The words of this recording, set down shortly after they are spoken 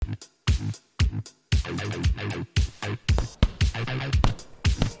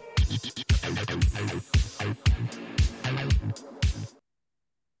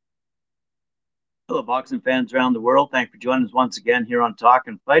boxing fans around the world. Thanks for joining us once again here on Talk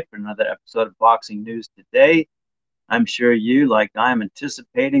and Fight for another episode of Boxing News Today. I'm sure you, like I am,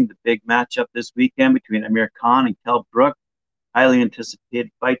 anticipating the big matchup this weekend between Amir Khan and Kell Brook. Highly anticipated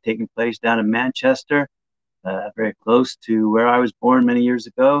fight taking place down in Manchester, very close to where I was born many years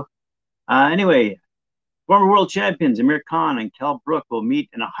ago. Anyway, former world champions Amir Khan and Kell Brook will meet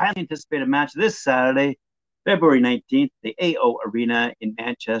in a highly anticipated match this Saturday, February 19th, the AO Arena in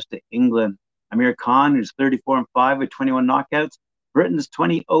Manchester, England. Amir Khan, who's 34-5 with 21 knockouts, Britain's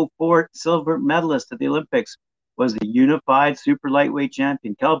 2004 silver medalist at the Olympics, was the unified super lightweight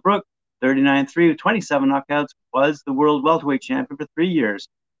champion. Kell Brook, 39-3 with 27 knockouts, was the world welterweight champion for 3 years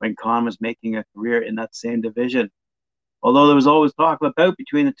when Khan was making a career in that same division. Although there was always talk of a bout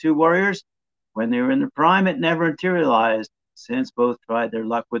between the two warriors, when they were in their prime, it never materialized, since both tried their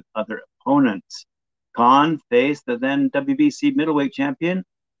luck with other opponents. Khan faced the then WBC middleweight champion,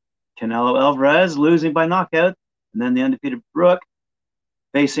 Canelo Alvarez, losing by knockout, and then the undefeated Brook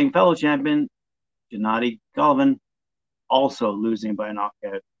facing fellow champion Gennady Golovin, also losing by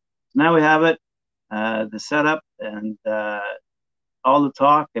knockout. So now we have it, the setup and all the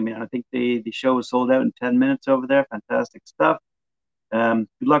talk. I mean, I think the show was sold out in 10 minutes over there. Fantastic stuff. Good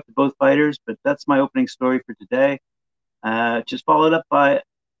luck to both fighters, but that's my opening story for today. Just followed up by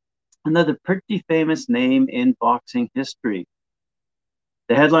another pretty famous name in boxing history.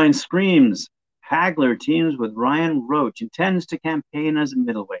 The headline screams, Hagler teams with Ryan Roach, intends to campaign as a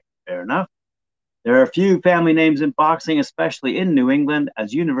middleweight. Fair enough. There are a few family names in boxing, especially in New England,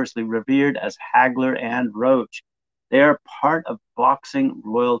 as universally revered as Hagler and Roach. They are part of boxing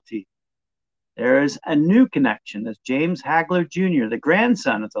royalty. There is a new connection as James Hagler Jr., the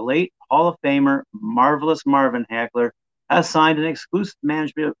grandson of the late Hall of Famer Marvelous Marvin Hagler, has signed an exclusive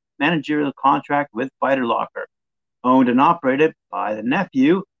managerial contract with Fighter Locker, owned and operated by the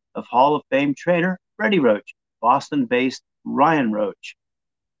nephew of Hall of Fame trainer Freddie Roach, Boston-based Ryan Roach.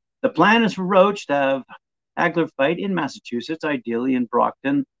 The plan is for Roach to have Hagler fight in Massachusetts, ideally in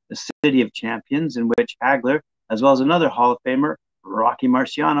Brockton, the city of champions, in which Hagler, as well as another Hall of Famer, Rocky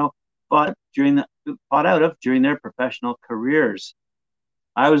Marciano, fought out of during their professional careers.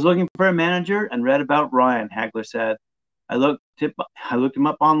 I was looking for a manager and read about Ryan, Hagler said. I looked him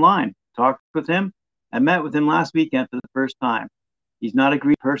up online, talked with him, and met with him last weekend for the first time. He's not a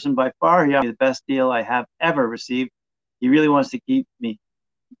greedy person by far. He offered me the best deal I have ever received. He really wants to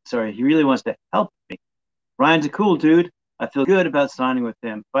help me. Ryan's a cool dude. I feel good about signing with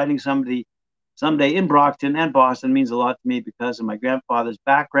him. Fighting somebody someday in Brockton and Boston means a lot to me because of my grandfather's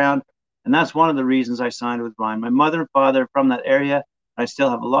background, and that's one of the reasons I signed with Ryan. My mother and father are from that area. I still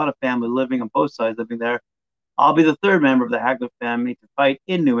have a lot of family living on both sides living there. I'll be the third member of the Hagler family to fight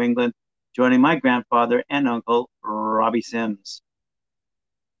in New England, joining my grandfather and uncle, Robbie Sims.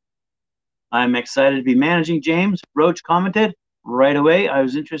 I'm excited to be managing James, Roach commented. Right away, I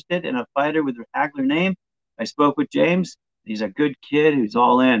was interested in a fighter with the Hagler name. I spoke with James. He's a good kid who's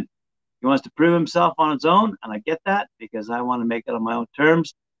all in. He wants to prove himself on his own, and I get that because I want to make it on my own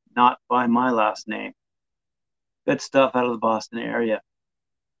terms, not by my last name. Good stuff out of the Boston area.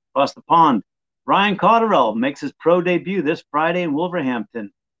 Across the pond, Ryan Cotterill makes his pro debut this Friday in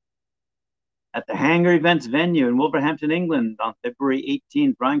Wolverhampton. At the Hangar Events venue in Wolverhampton, England on February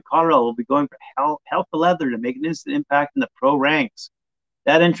 18th, Ryan Cotterill will be going for Help the Leather to make an instant impact in the pro ranks.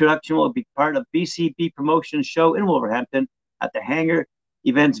 That introduction will be part of BCB Promotions show in Wolverhampton at the Hangar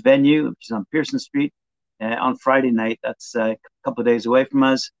Events venue, which is on Pearson Street, on Friday night. That's a couple of days away from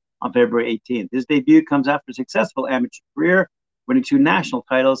us on February 18th. His debut comes after a successful amateur career, winning 2 national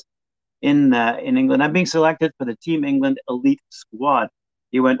titles in England and being selected for the Team England Elite Squad.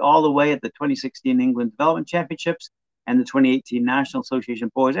 He went all the way at the 2016 England Development Championships and the 2018 National Association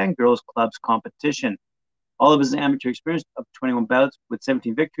Boys and Girls Clubs competition. All of his amateur experience of 21 bouts with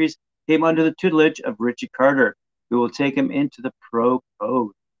 17 victories came under the tutelage of Richie Carter, who will take him into the pro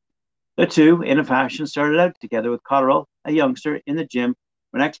code. The two, in a fashion, started out together with Cotterill, a youngster, in the gym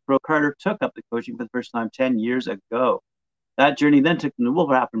when ex-pro Carter took up the coaching for the first time 10 years ago. That journey then took them to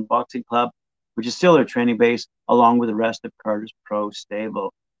Wolverhampton Boxing Club, which is still their training base, along with the rest of Carter's pro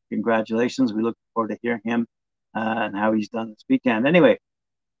stable. Congratulations. We look forward to hearing him and how he's done this weekend. Anyway,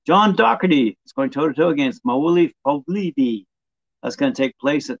 John Doherty is going toe-to-toe against Mauli Foglivi. That's going to take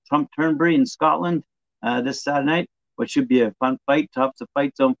place at Trump Turnberry in Scotland this Saturday night, which should be a fun fight. Tops the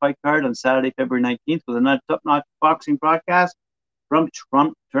Fight Zone fight card on Saturday, February 19th, with another top-notch boxing broadcast from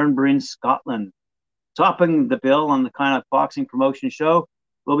Trump Turnberry in Scotland. Topping the bill on the kind of boxing promotion show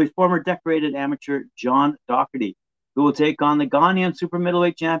will be former decorated amateur John Doherty, who will take on the Ghanaian super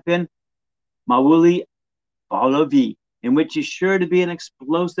middleweight champion Mauli Foglivi, in which is sure to be an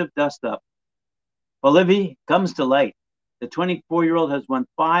explosive dust-up. Olivier comes to light. The 24-year-old has won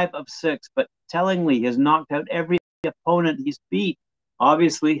 5 of 6, but tellingly, he has knocked out every opponent he's beat.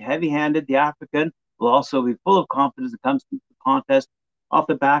 Obviously, heavy-handed, the African will also be full of confidence that comes to the contest off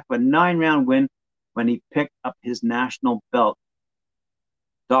the back of a 9-round win when he picked up his national belt.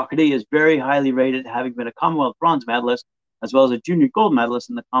 Doherty is very highly rated, having been a Commonwealth bronze medalist as well as a junior gold medalist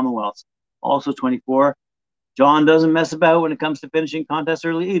in the Commonwealths. Also 24, John doesn't mess about when it comes to finishing contests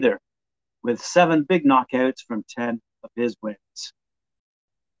early either, with 7 big knockouts from 10 of his wins.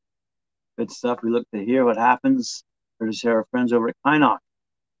 Good stuff. We look to hear what happens for our friends over at Kynoch.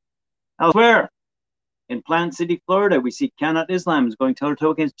 Elsewhere, in Plant City, Florida, we see Kanat Islam is going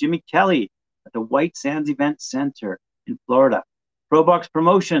toe-to-toe against Jimmy Kelly at the White Sands Event Center in Florida. ProBox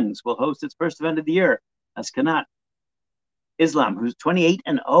Promotions will host its first event of the year as Kanat Islam, who's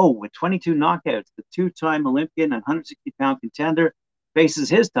 28-0 with 22 knockouts, the 2-time Olympian and 160-pound contender, faces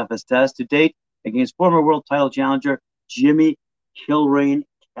his toughest test to date against former world title challenger Jimmy Kilrain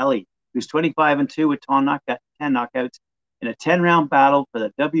Kelly, who's 25-2 with 10 knockouts in a 10-round battle for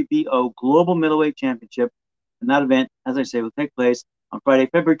the WBO Global Middleweight Championship. And that event, as I say, will take place on Friday,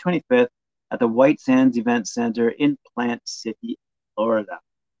 February 25th at the White Sands Event Center in Plant City, Florida.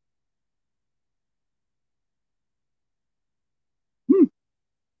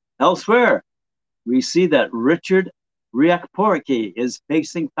 Elsewhere, we see that Richard Riakporiki is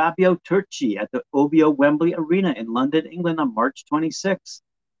facing Fabio Turchi at the OVO Wembley Arena in London, England on March 26th.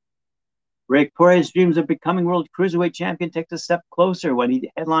 Riakporki's dreams of becoming world cruiserweight champion takes a step closer when he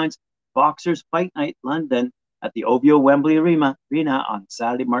headlines Boxers Fight Night London at the OVO Wembley Arena on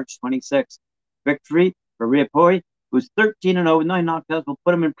Saturday, March 26th. Victory for Riakporki, who's 13-0 with 9 knockouts, will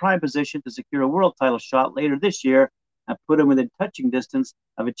put him in prime position to secure a world title shot later this year and put him within touching distance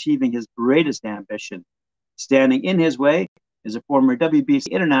of achieving his greatest ambition. Standing in his way is a former WBC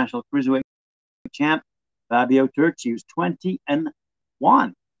International Cruiserweight champ, Fabio Turchi, who's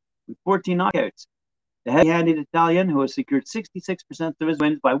 20-1 with 14 knockouts. The heavy-handed Italian, who has secured 66% of his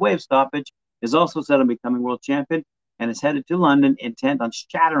wins by way of stoppage, is also set on becoming world champion and is headed to London intent on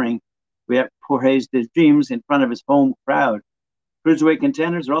shattering Riakporki's dreams in front of his home crowd. Cruiserweight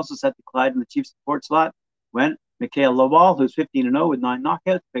contenders are also set to collide in the chief support slot when Mikhail Lawal, who's 15-0 with 9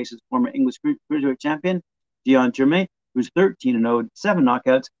 knockouts, faces former English cruiserweight champion Dion Germain, who's 13-0 with 7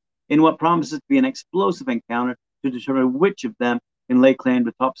 knockouts, in what promises to be an explosive encounter to determine which of them can lay claim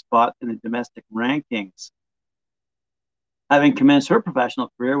to the top spot in the domestic rankings. Having commenced her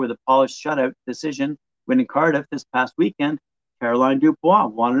professional career with a polished shutout decision winning Cardiff this past weekend, Caroline Dubois,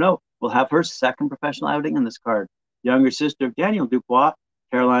 1-0, will have her second professional outing in this card. Younger sister of Daniel Dubois,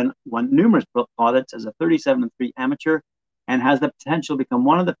 Caroline won numerous plaudits as a 37-3 amateur and has the potential to become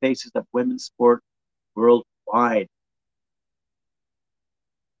one of the faces of women's sport worldwide.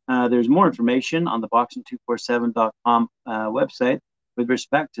 There's more information on the boxing247.com website with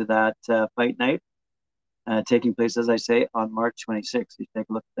respect to that fight night taking place, as I say, on March 26th. You take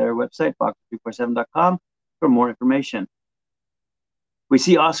a look at their website, boxing247.com, for more information. We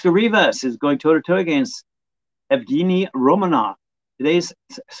see Oscar Rivas is going toe-to-toe against Evgeny Romanov. Today's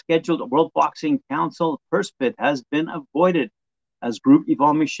scheduled World Boxing Council purse bid has been avoided as Group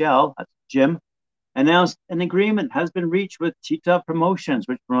Yvon Michel, that's Jim, announced an agreement has been reached with Titov Promotions,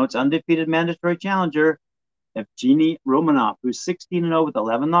 which promotes undefeated mandatory challenger Evgeny Romanov, who's 16-0 with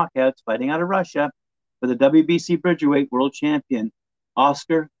 11 knockouts, fighting out of Russia for the WBC Bridgerweight World Champion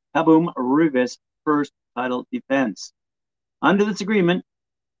Oscar Kaboom Rivas' first title defense. Under this agreement,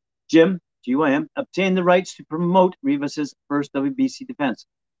 Jim, GYM, obtained the rights to promote Rivas' first WBC defense.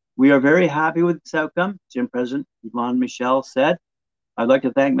 We are very happy with this outcome, Gym President Yvon Michel said. I'd like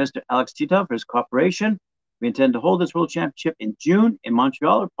to thank Mr. Alex Titov for his cooperation. We intend to hold this World Championship in June in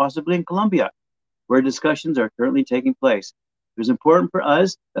Montreal or possibly in Colombia, where discussions are currently taking place. It was important for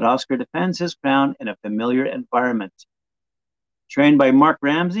us that Oscar defends his crown in a familiar environment. Trained by Mark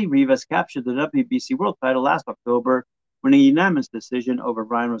Ramsey, Rivas captured the WBC World title last October, winning a unanimous decision over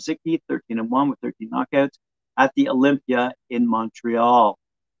Ryan Rosicki, 13-1 with 13 knockouts, at the Olympia in Montreal.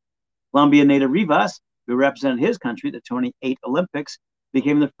 Colombian native Rivas, who represented his country at the 28 Olympics,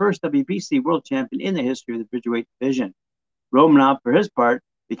 became the first WBC world champion in the history of the Bridgerweight division. Romanov, for his part,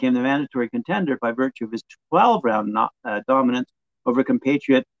 became the mandatory contender by virtue of his 12-round dominance over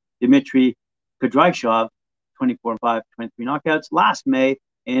compatriot Dmitry Kudryashov, 24-5, 23 knockouts, last May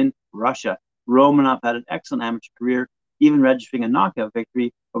in Russia. Romanov had an excellent amateur career, even registering a knockout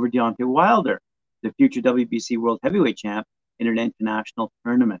victory over Deontay Wilder, the future WBC World Heavyweight Champ, in an international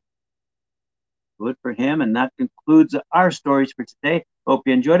tournament. Good for him, and that concludes our stories for today. Hope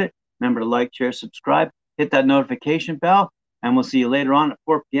you enjoyed it. Remember to like, share, subscribe, hit that notification bell, and we'll see you later on at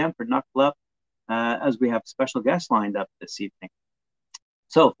 4 p.m. for Knuckle Up as we have special guests lined up this evening.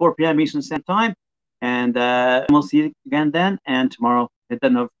 So 4 p.m. Eastern Standard Time, and we'll see you again then. And tomorrow, hit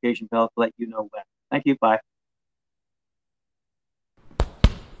that notification bell to let you know when. Thank you. Bye.